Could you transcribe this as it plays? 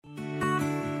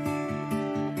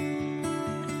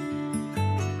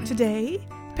Today,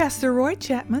 Pastor Roy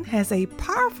Chapman has a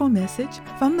powerful message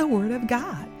from the Word of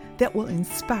God that will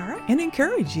inspire and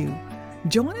encourage you.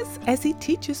 Join us as he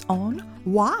teaches on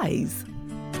wise.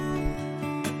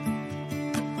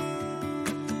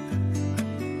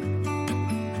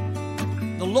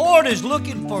 The Lord is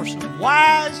looking for some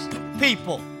wise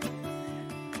people.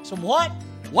 Some what?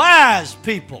 Wise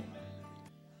people.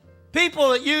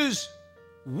 People that use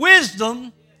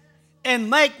wisdom and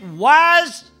make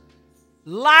wise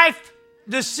life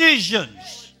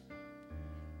decisions.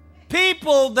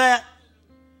 People that,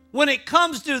 when it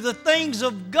comes to the things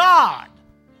of God,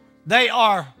 they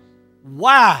are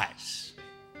wise.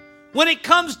 When it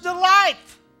comes to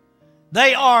life,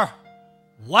 they are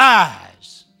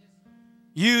wise.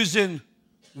 Using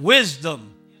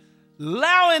wisdom,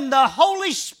 allowing the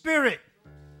Holy Spirit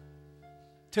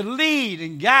to lead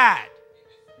and guide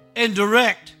and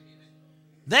direct.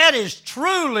 That is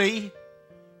truly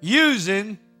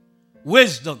using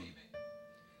wisdom.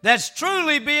 That's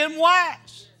truly being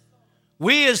wise.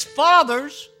 We as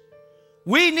fathers,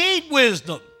 we need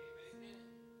wisdom.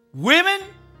 Women,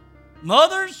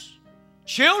 mothers,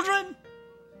 children,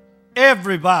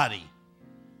 everybody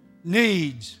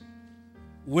needs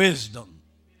wisdom.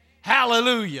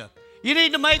 Hallelujah. You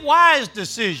need to make wise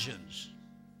decisions.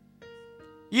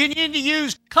 You need to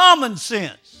use common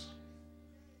sense.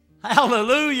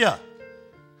 Hallelujah.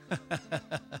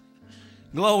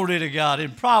 Glory to God.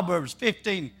 In Proverbs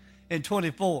 15 and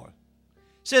 24, it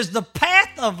says, the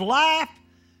path of life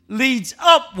leads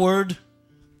upward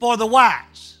for the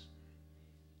wise.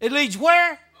 It leads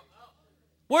where?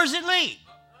 Where does it lead?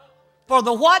 For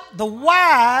the what? The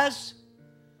wise.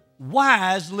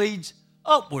 Wise leads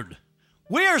upward.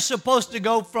 We are supposed to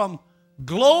go from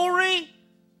glory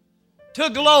to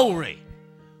glory.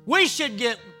 We should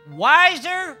get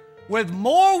wiser with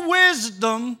more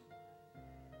wisdom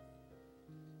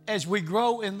as we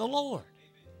grow in the Lord.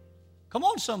 Come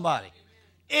on, somebody.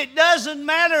 It doesn't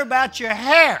matter about your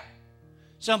hair.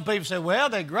 Some people say, well,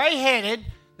 they're gray-headed.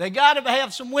 They got to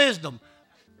have some wisdom.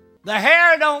 The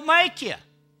hair don't make you.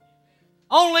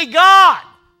 Only God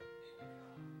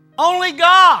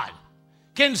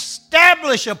can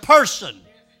establish a person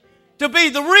to be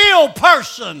the real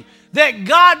person that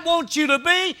God wants you to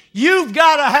be. You've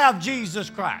got to have Jesus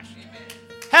Christ.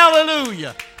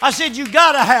 Hallelujah. I said you've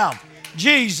got to have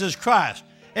Jesus Christ.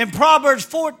 In Proverbs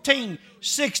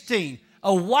 14:16,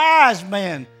 a wise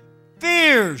man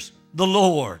fears the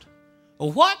Lord. A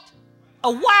what?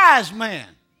 A wise man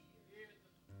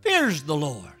fears the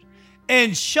Lord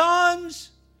and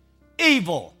shuns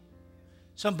evil.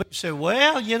 Some people say,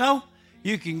 well,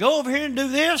 you can go over here and do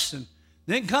this and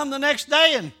then come the next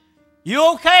day and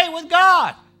you're okay with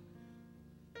God.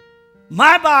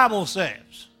 My Bible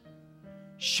says,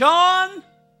 shun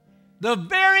the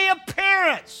very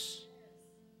appearance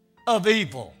of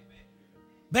evil,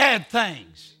 bad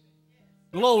things.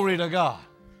 Glory to God.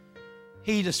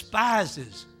 He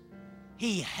despises,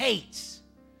 he hates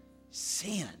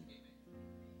sin.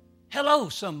 Hello,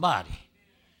 somebody.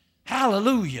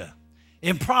 Hallelujah.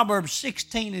 In Proverbs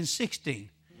 16 and 16,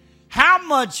 how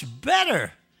much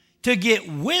better to get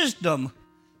wisdom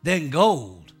than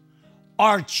gold,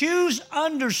 or choose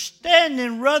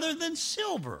understanding rather than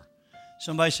silver.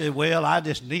 Somebody said, well, I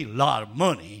just need a lot of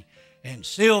money and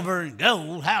silver and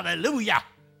gold. Hallelujah.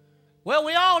 Well,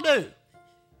 we all do.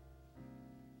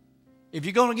 If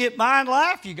you're going to get by in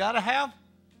life, you got to have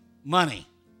money.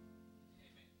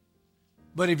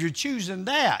 But if you're choosing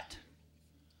that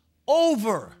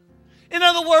over, in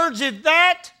other words, if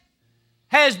that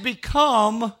has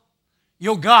become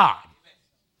your God,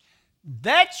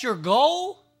 that's your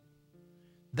goal,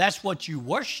 that's what you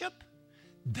worship,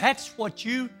 that's what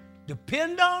you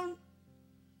depend on,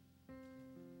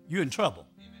 you're in trouble.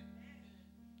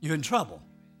 You're in trouble.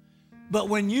 But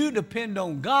when you depend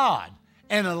on God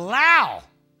and allow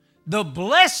the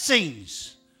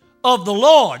blessings of the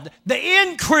Lord, the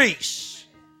increase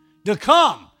to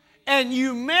come, and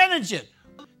you manage it,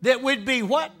 that would be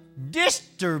what?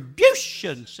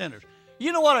 Distribution centers.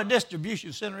 You know what a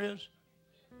distribution center is?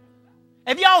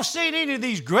 Have y'all seen any of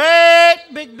these great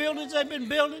big buildings they've been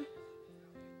building?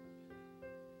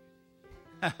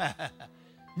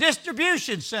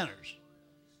 Distribution centers.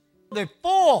 They're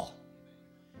full.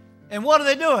 And what are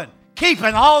they doing?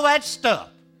 Keeping all that stuff.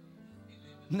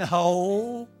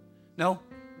 No.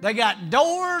 They got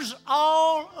doors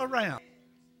all around.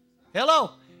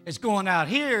 Hello. It's going out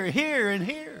here, here, and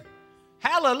here.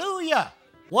 Hallelujah.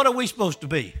 What are we supposed to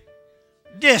be?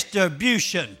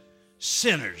 Distribution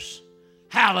centers.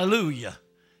 Hallelujah.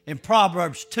 In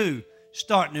Proverbs 2,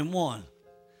 starting in 1.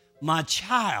 My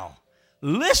child,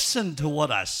 listen to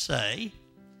what I say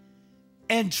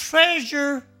and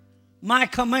treasure my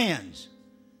commands.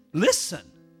 Listen,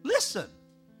 listen,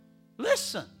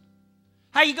 listen.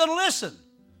 How you going to listen?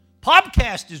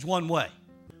 Podcast is one way.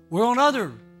 We're on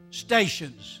other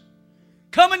stations.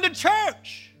 Coming to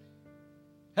church.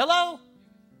 Hello?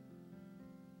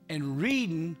 And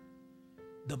reading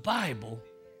the Bible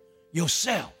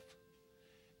yourself.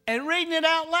 And reading it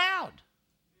out loud.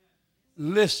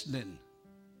 Listening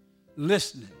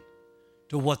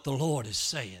to what the Lord is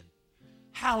saying.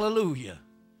 Hallelujah.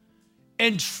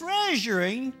 And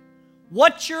treasuring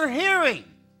what you're hearing.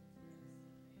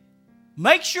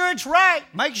 Make sure it's right.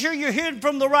 Make sure you're hearing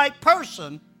from the right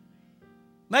person.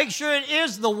 Make sure it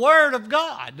is the Word of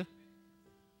God.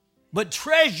 But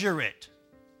treasure it.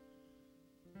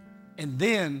 And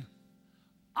then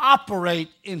operate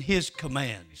in His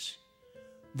commands.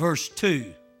 Verse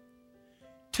 2.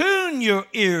 Tune your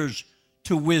ears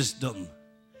to wisdom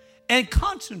and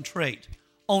concentrate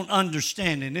on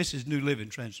understanding. This is New Living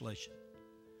Translation.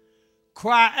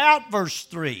 Cry out, verse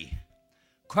 3.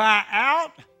 Cry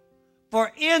out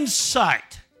for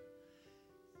insight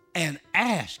and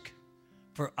ask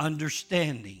for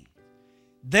understanding.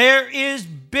 There is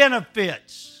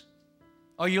benefits.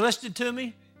 Are you listening to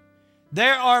me?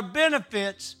 There are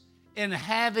benefits in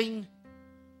having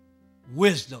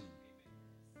wisdom.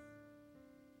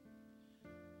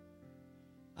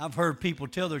 I've heard people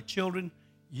tell their children,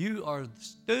 you are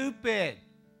stupid.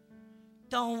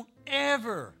 Don't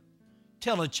ever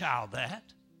tell a child that.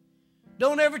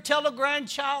 Don't ever tell a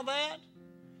grandchild that.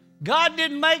 God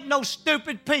didn't make no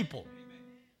stupid people.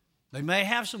 They may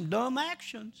have some dumb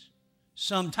actions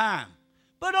sometime,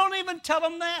 but don't even tell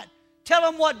them that. Tell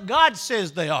them what God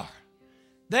says they are.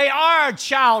 They are a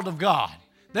child of God.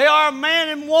 They are a man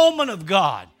and woman of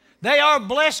God. They are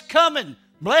blessed coming,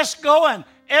 blessed going.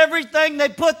 Everything they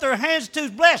put their hands to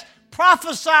is blessed.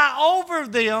 Prophesy over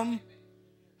them.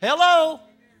 Hello.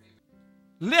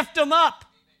 Lift them up.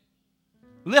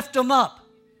 Lift them up.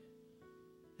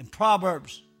 In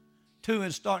Proverbs 2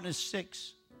 and starting at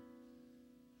 6.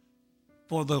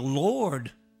 For the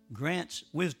Lord grants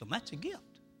wisdom. That's a gift.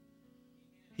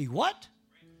 He what?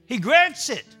 He grants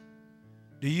it.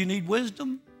 Do you need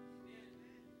wisdom?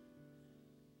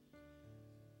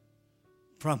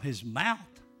 From His mouth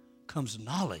comes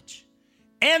knowledge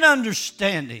and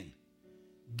understanding.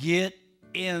 Get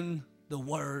in the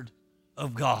Word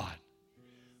of God.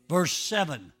 Verse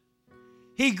 7.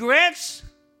 He grants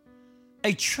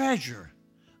a treasure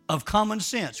of common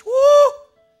sense. Woo!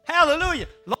 Hallelujah.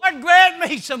 Lord, grant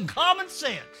me some common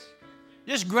sense.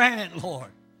 Just grant it,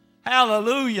 Lord.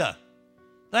 Hallelujah.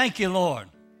 Thank you, Lord.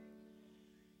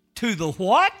 To the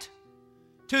what?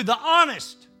 To the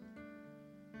honest.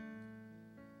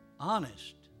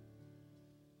 Honest.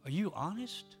 Are you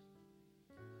honest?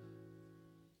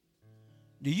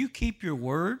 Do you keep your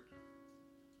word?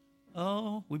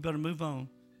 Oh, we better move on.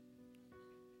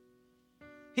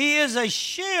 He is a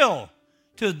shield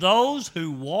to those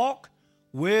who walk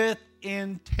with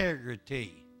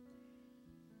integrity.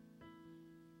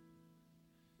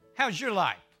 How's your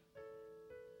life?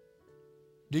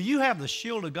 Do you have the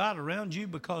shield of God around you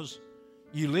because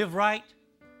you live right?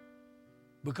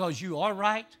 Because you are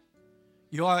right?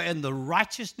 You are in the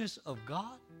righteousness of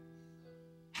God?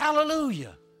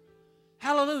 Hallelujah.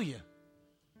 Hallelujah.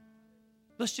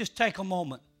 Let's just take a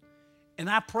moment. And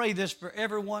I pray this for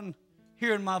everyone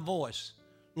hearing my voice.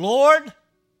 Lord,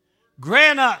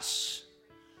 grant us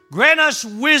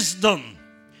wisdom.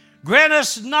 Grant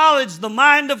us knowledge, the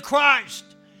mind of Christ.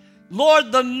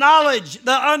 Lord, the knowledge,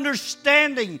 the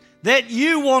understanding that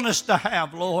you want us to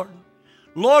have, Lord.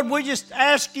 Lord, we just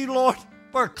ask you, Lord,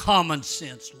 for common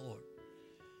sense, Lord,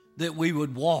 that we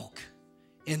would walk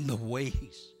in the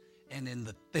ways and in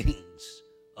the things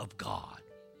of God.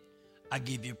 I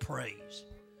give you praise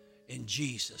in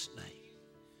Jesus' name.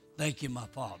 Thank you, my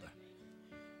Father.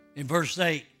 In verse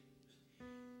 8,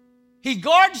 He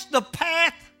guards the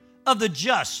path of the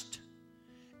just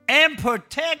and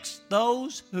protects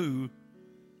those who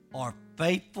are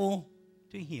faithful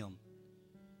to Him.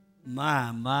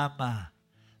 My.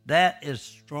 That is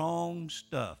strong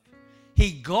stuff.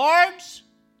 He guards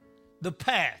the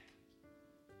path.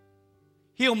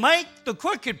 He'll make the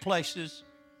crooked places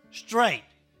straight.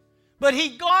 But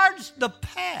He guards the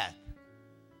path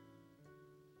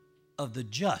of the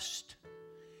just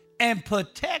and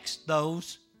protects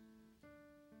those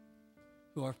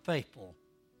who are faithful.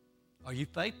 Are you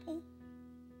faithful?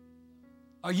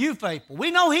 Are you faithful?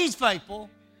 We know He's faithful,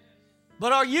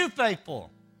 but are you faithful?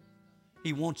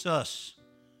 He wants us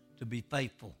to be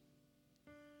faithful.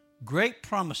 Great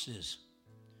promises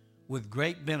with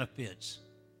great benefits.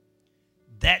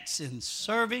 That's in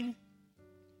serving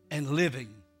and living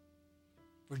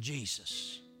for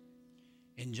Jesus.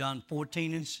 In John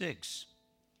 14:6,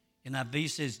 NIV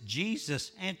says,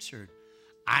 Jesus answered,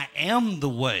 I am the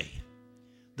way,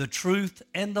 the truth,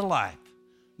 and the life.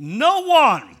 No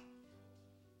one,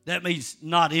 that means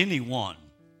not anyone,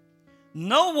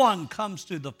 no one comes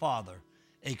to the Father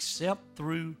except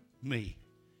through me.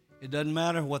 It doesn't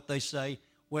matter what they say.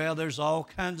 Well, there's all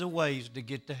kinds of ways to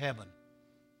get to heaven.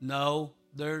 No,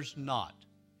 there's not.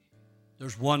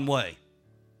 There's one way.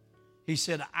 He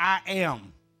said, I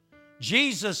am.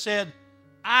 Jesus said,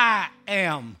 I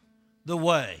am the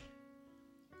way.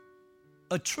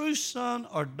 A true son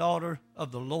or daughter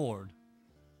of the Lord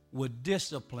would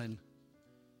discipline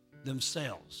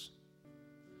themselves.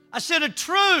 I said, a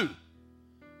true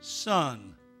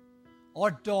son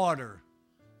or daughter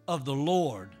of the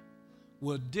Lord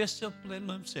would discipline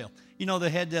themselves. You know, they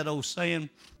had that old saying,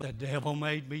 the devil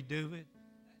made me do it.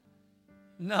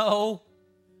 No,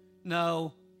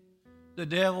 the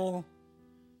devil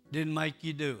didn't make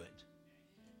you do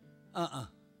it.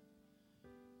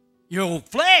 Your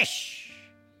flesh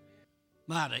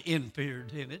might have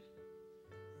interfered in it.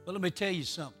 But let me tell you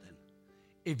something.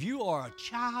 If you are a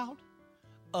child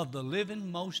of the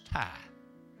living Most High,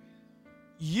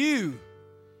 you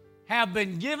have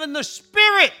been given the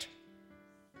spirit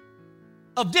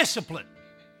of discipline.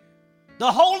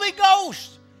 The Holy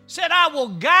Ghost said, I will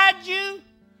guide you.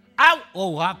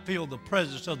 I feel the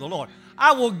presence of the Lord.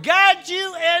 I will guide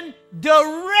you and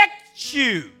direct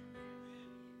you.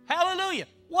 Hallelujah.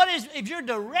 If you're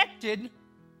directed,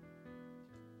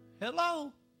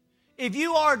 hello. If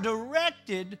you are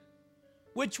directed,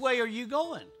 which way are you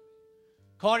going?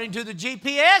 According to the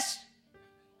GPS?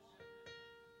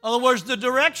 In other words, the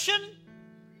direction?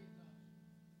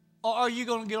 Or are you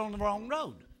going to get on the wrong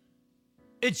road?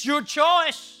 It's your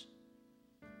choice.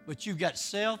 But you've got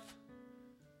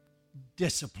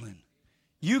self-discipline.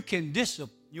 You can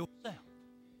discipline yourself.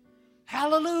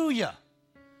 Hallelujah.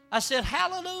 I said,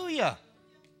 hallelujah.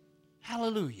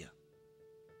 Hallelujah.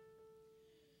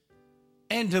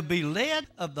 And to be led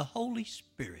of the Holy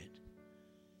Spirit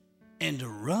and to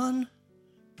run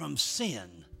from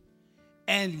sin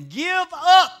and give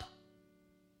up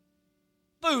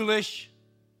foolish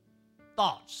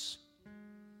thoughts.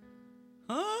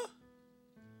 Huh?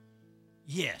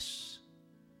 Yes.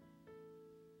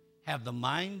 Have the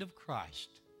mind of Christ.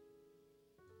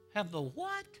 Have the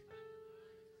what?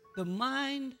 The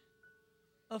mind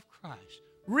of Christ.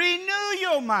 Renew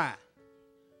your mind.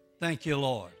 Thank you,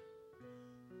 Lord.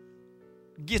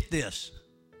 Get this.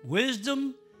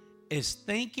 Wisdom is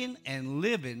thinking and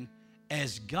living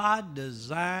as God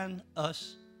designed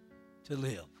us to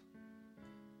live.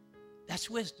 That's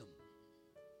wisdom.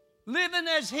 Living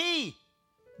as He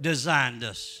designed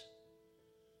us.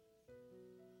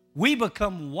 We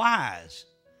become wise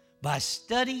by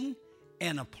studying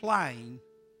and applying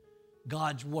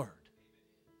God's Word.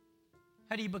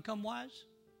 How do you become wise?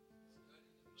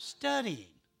 Studying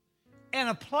and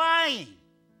applying.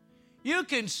 You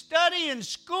can study in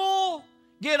school,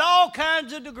 get all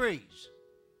kinds of degrees.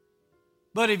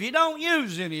 But if you don't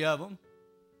use any of them,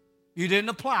 you didn't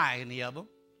apply any of them,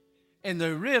 and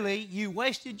you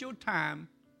wasted your time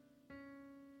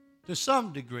to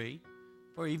some degree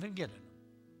for even getting them.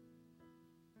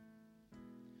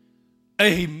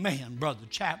 Amen, Brother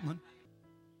Chapman.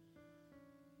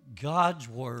 God's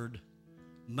Word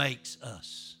makes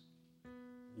us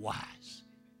wise.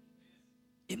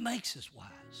 It makes us wise.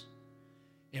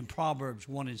 In Proverbs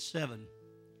 1:7,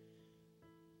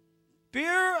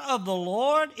 fear of the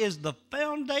Lord is the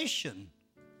foundation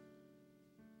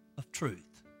of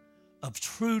truth, of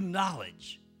true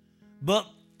knowledge. But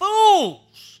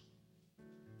fools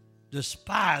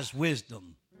despise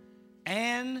wisdom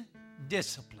and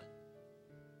discipline.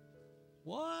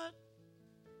 What?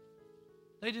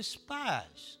 They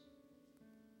despise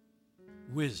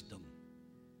wisdom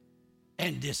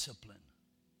and discipline.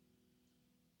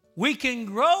 We can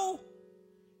grow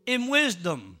in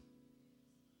wisdom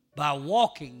by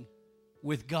walking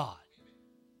with God.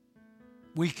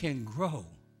 We can grow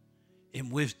in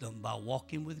wisdom by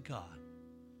walking with God.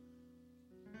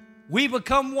 We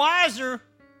become wiser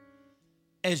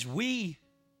as we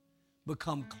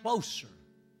become closer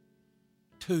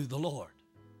to the Lord.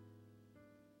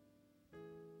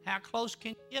 How close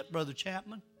can you get, Brother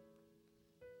Chapman?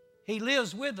 He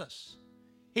lives with us.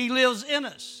 He lives in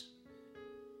us.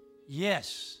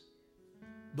 Yes,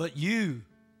 but you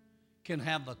can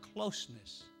have the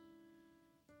closeness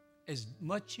as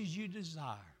much as you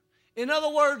desire. In other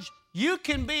words, you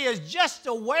can be as just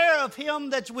aware of Him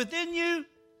that's within you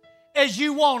as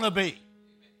you want to be.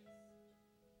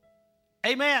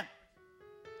 Amen.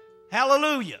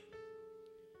 Hallelujah.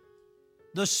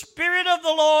 The Spirit of the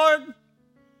Lord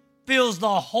fills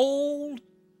the whole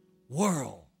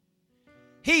world.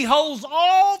 He holds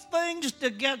all things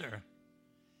together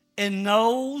and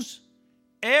knows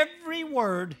every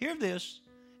word, hear this,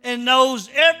 and knows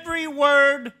every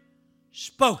word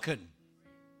spoken.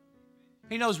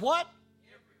 He knows what?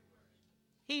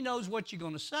 He knows what you're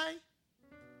going to say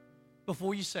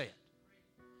before you say it.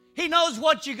 He knows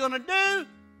what you're going to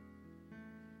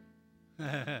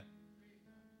do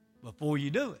before you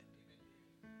do it.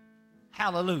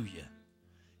 Hallelujah.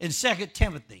 In 2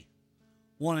 Timothy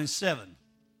 1:7,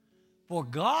 for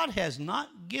God has not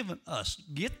given us,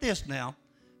 get this now,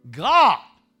 God,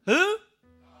 who?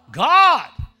 God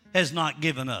has not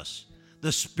given us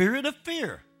the spirit of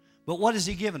fear. But what has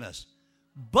He given us?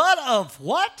 But of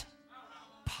what?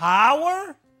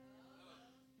 Power.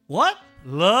 What?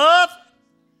 Love.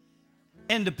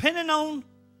 And depending on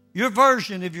your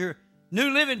version of your New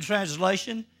Living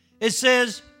Translation, it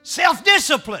says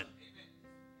self-discipline.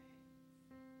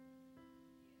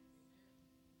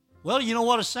 Well, you know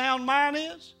what a sound mind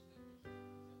is?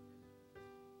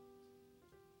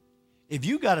 If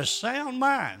you got a sound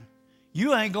mind,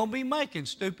 you ain't going to be making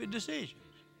stupid decisions.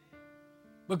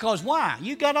 Because why?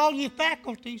 You got all your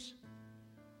faculties.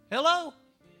 Hello?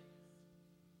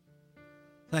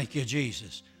 Thank you,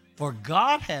 Jesus. For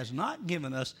God has not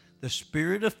given us the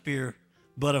spirit of fear,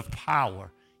 but of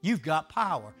power. You've got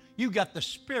power. You've got the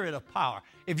spirit of power.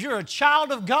 If you're a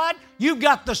child of God, you've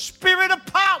got the spirit of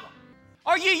power.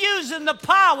 Are you using the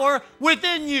power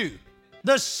within you?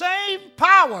 The same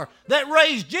power that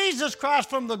raised Jesus Christ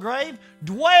from the grave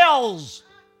dwells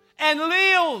and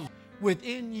lives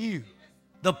within you.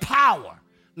 The power.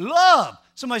 Love.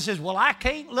 Somebody says, well, I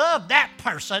can't love that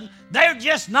person. They're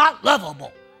just not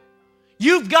lovable.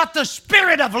 You've got the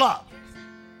spirit of love.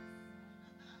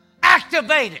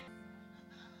 Activate it.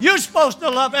 You're supposed to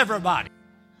love everybody.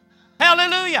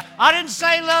 Hallelujah. I didn't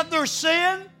say love their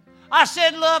sin. I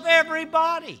said love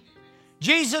everybody.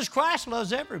 Jesus Christ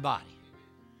loves everybody.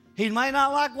 He may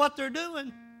not like what they're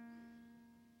doing.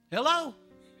 Hello?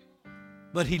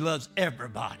 But He loves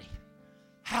everybody.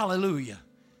 Hallelujah.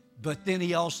 But then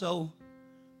He also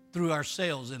threw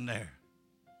ourselves in there.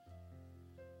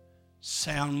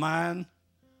 Sound mind,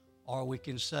 or we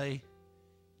can say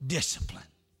discipline.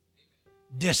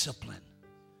 Discipline.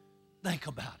 Think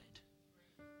about it.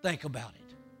 Think about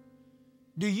it.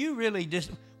 Do you really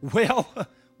Well,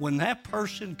 when that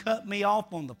person cut me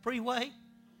off on the freeway,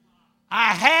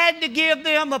 I had to give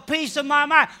them a piece of my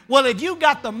mind. Well, if you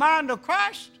got the mind of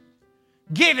Christ,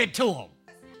 give it to them.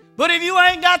 But if you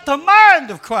ain't got the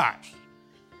mind of Christ,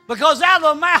 because out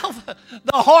of the mouth,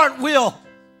 the heart will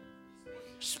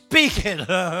speak it.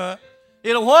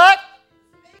 It'll what?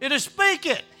 It'll speak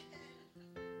it.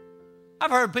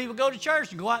 I've heard people go to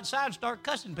church and go outside and start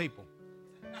cussing people.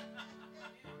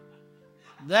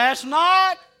 That's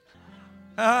not.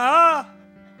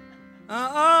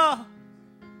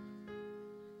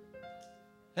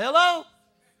 Hello?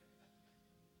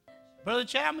 Brother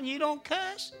Chapman, you don't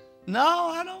cuss? No,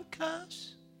 I don't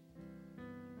cuss.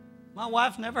 My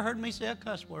wife never heard me say a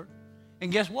cuss word.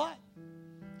 And guess what?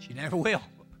 She never will.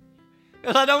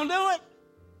 Because I don't do it.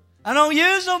 I don't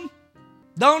use them.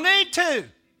 Don't need to.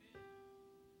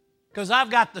 Because I've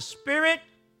got the spirit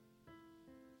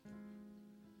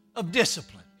of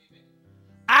discipline.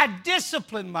 I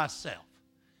discipline myself.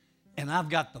 And I've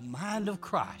got the mind of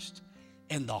Christ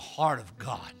and the heart of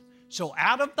God. So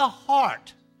out of the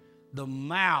heart, the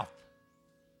mouth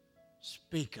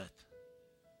speaketh.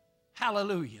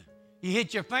 Hallelujah. You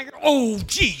hit your finger, oh,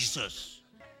 Jesus.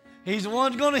 He's the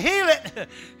one that's going to heal it.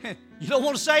 You don't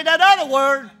want to say that other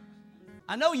word.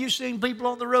 I know you've seen people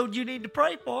on the road you need to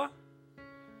pray for.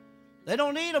 They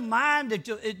don't need a mind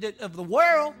of the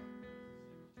world.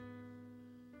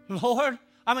 Lord,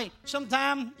 I mean,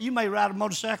 sometimes you may ride a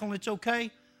motorcycle and it's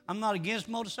okay. I'm not against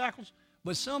motorcycles,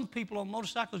 but some people on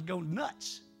motorcycles go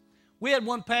nuts. We had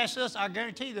one pass us, I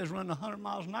guarantee you, they was running 100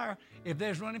 miles an hour. If they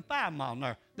was running 5 miles an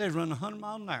hour, they was running 100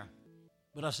 miles an hour.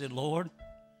 But I said, Lord,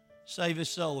 save his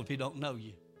soul if he don't know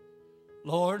you.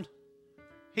 Lord,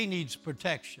 he needs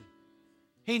protection.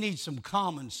 He needs some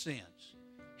common sense.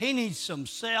 He needs some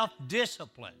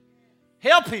self-discipline.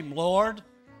 Help him, Lord.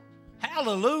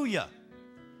 Hallelujah.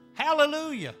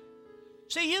 Hallelujah.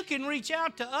 See, you can reach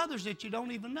out to others that you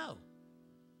don't even know.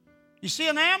 You see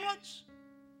an ambulance?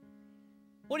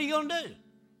 What are you going to do?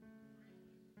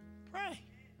 Pray.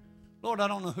 Lord, I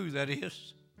don't know who that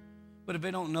is, but if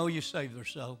they don't know you, save their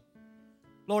soul.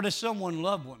 Lord, if someone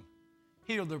loved one,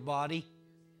 heal their body.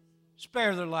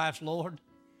 Spare their lives, Lord.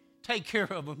 Take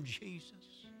care of them, Jesus.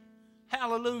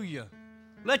 Hallelujah.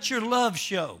 Let your love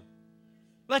show.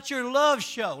 Let your love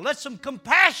show. Let some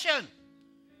compassion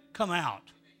come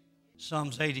out.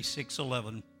 Psalms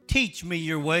 86:11. Teach me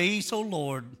your ways, O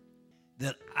Lord,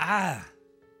 that I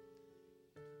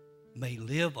may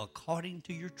live according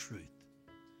to your truth.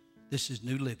 This is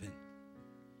New Living.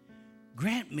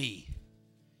 Grant me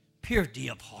purity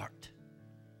of heart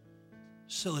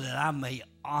so that I may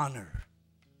honor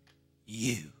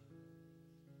you.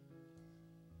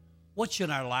 What should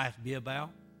our life be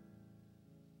about?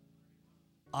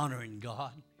 Honoring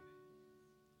God.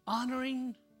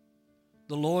 Honoring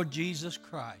the Lord Jesus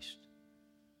Christ.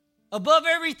 Above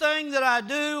everything that I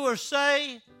do or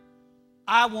say,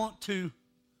 I want to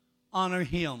honor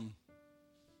Him.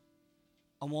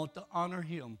 I want to honor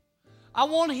Him. I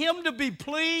want Him to be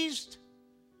pleased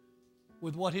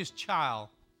with what His child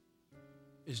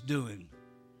is doing.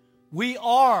 We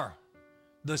are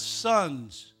the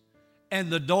sons and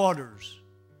the daughters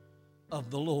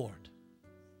of the Lord.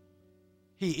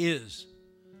 He is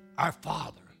our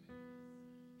Father.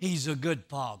 He's a good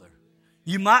Father.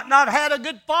 You might not have had a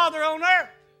good father on earth,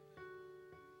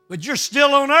 but you're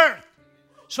still on earth.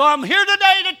 So I'm here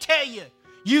today to tell you,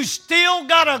 you still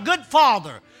got a good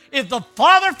Father. If the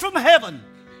Father from heaven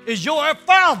is your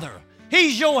Father,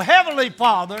 He's your heavenly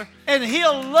Father, and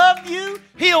He'll love you,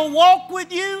 He'll walk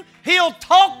with you, He'll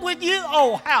talk with you.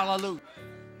 Oh, hallelujah.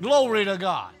 Glory to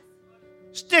God.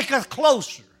 Sticketh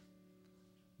closer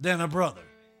than a brother.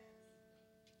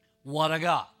 What a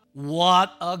God.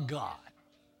 What a God.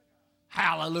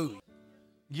 Hallelujah.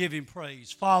 Give Him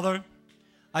praise. Father,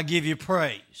 I give you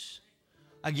praise.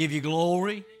 I give you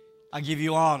glory. I give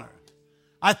you honor.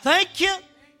 I thank you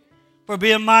for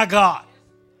being my God.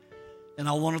 And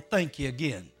I want to thank you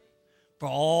again for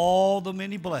all the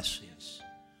many blessings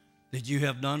that you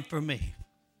have done for me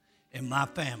and my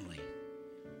family.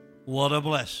 What a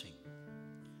blessing.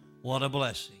 What a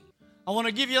blessing. I want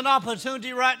to give you an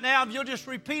opportunity right now if you'll just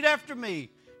repeat after me.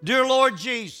 Dear Lord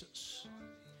Jesus,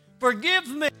 forgive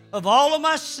me of all of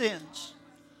my sins,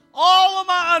 all of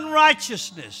my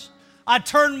unrighteousness. I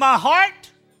turn my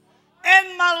heart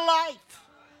and my life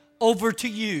over to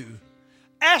you,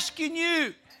 asking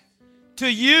you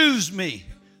to use me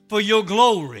for your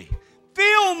glory.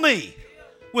 Fill me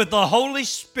with the Holy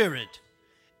Spirit.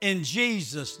 In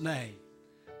Jesus' name,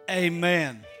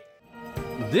 amen.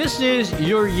 This is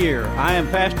your year. I am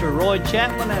Pastor Roy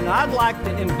Chapman, and I'd like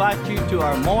to invite you to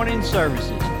our morning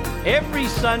services every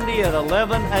Sunday at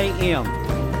 11 a.m.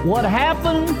 What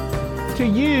happened to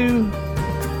you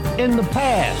in the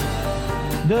past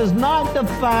does not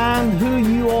define who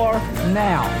you are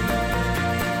now.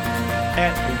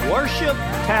 At Worship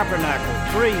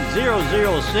Tabernacle,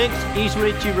 3006 East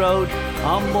Ritchie Road,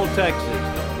 Humble, Texas.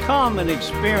 Come and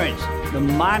experience the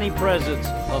mighty presence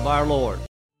of our Lord.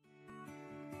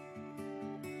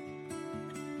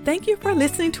 Thank you for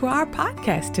listening to our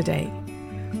podcast today.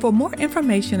 For more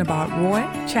information about Roy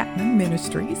Chapman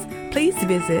Ministries, please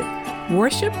visit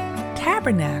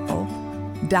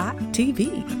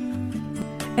worshiptabernacle.tv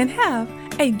and have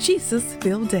a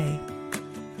Jesus-filled day.